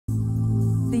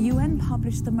UN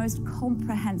published the most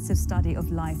comprehensive study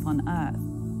of life on Earth.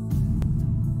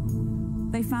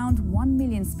 They found 1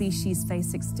 million species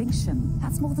face extinction.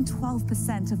 That's more than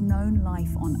 12% of known life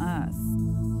on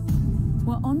Earth.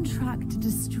 We're on track to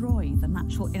destroy the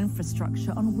natural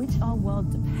infrastructure on which our world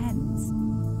depends.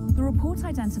 The report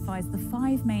identifies the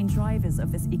 5 main drivers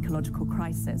of this ecological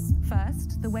crisis.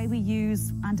 First, the way we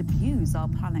use and abuse our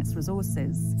planet's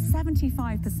resources.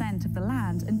 75% of the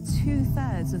land and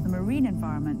 2/3 of the marine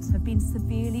environment have been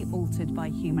severely altered by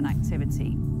human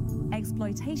activity.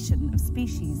 Exploitation of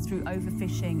species through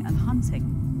overfishing and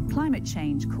hunting. Climate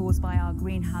change caused by our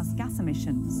greenhouse gas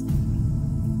emissions.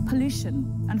 Pollution,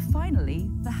 and finally,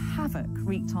 the havoc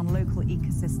wreaked on local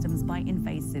ecosystems by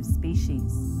invasive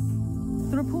species.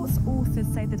 The report's authors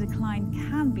say the decline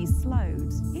can be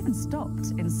slowed, even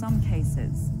stopped in some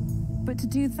cases. But to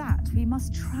do that, we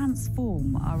must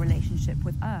transform our relationship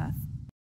with Earth